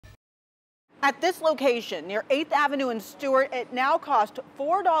At this location near 8th Avenue and Stewart, it now costs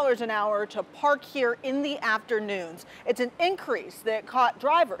 $4 an hour to park here in the afternoons. It's an increase that caught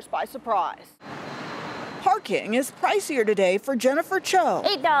drivers by surprise. Parking is pricier today for Jennifer Cho.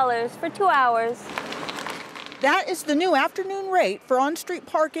 $8 for 2 hours. That is the new afternoon rate for on-street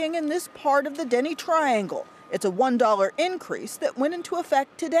parking in this part of the Denny Triangle. It's a $1 increase that went into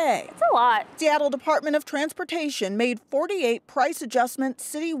effect today. It's a lot. Seattle Department of Transportation made 48 price adjustments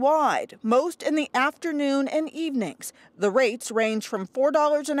citywide, most in the afternoon and evenings. The rates range from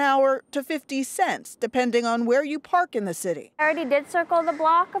 $4 an hour to 50 cents, depending on where you park in the city. I already did circle the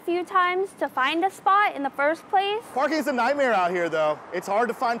block a few times to find a spot in the first place. Parking is a nightmare out here, though. It's hard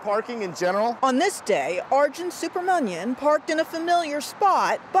to find parking in general. On this day, Arjun Subramanian parked in a familiar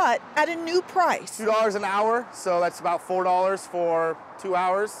spot, but at a new price. $2 an hour. So that's about $4 for 2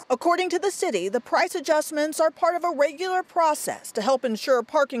 hours. According to the city, the price adjustments are part of a regular process to help ensure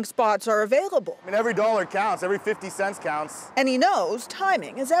parking spots are available. I mean, every dollar counts, every 50 cents counts. And he knows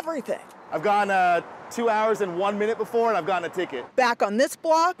timing is everything. I've gone 2 hours and 1 minute before, and I've gotten a ticket. Back on this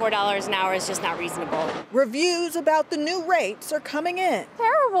block, $4 an hour is just not reasonable. Reviews about the new rates are coming in.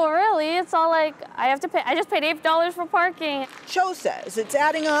 Terrible, really. It's all like, I just paid $8 for parking. Cho says it's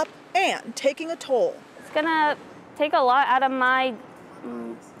adding up and taking a toll. It's gonna take a lot out of my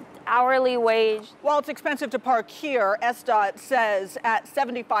hourly wage. While it's expensive to park here, SDOT says at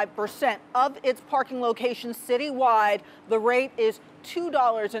 75% of its parking locations citywide, the rate is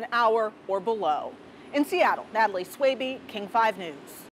 $2 an hour or below. In Seattle, Natalie Swaby, King 5 News.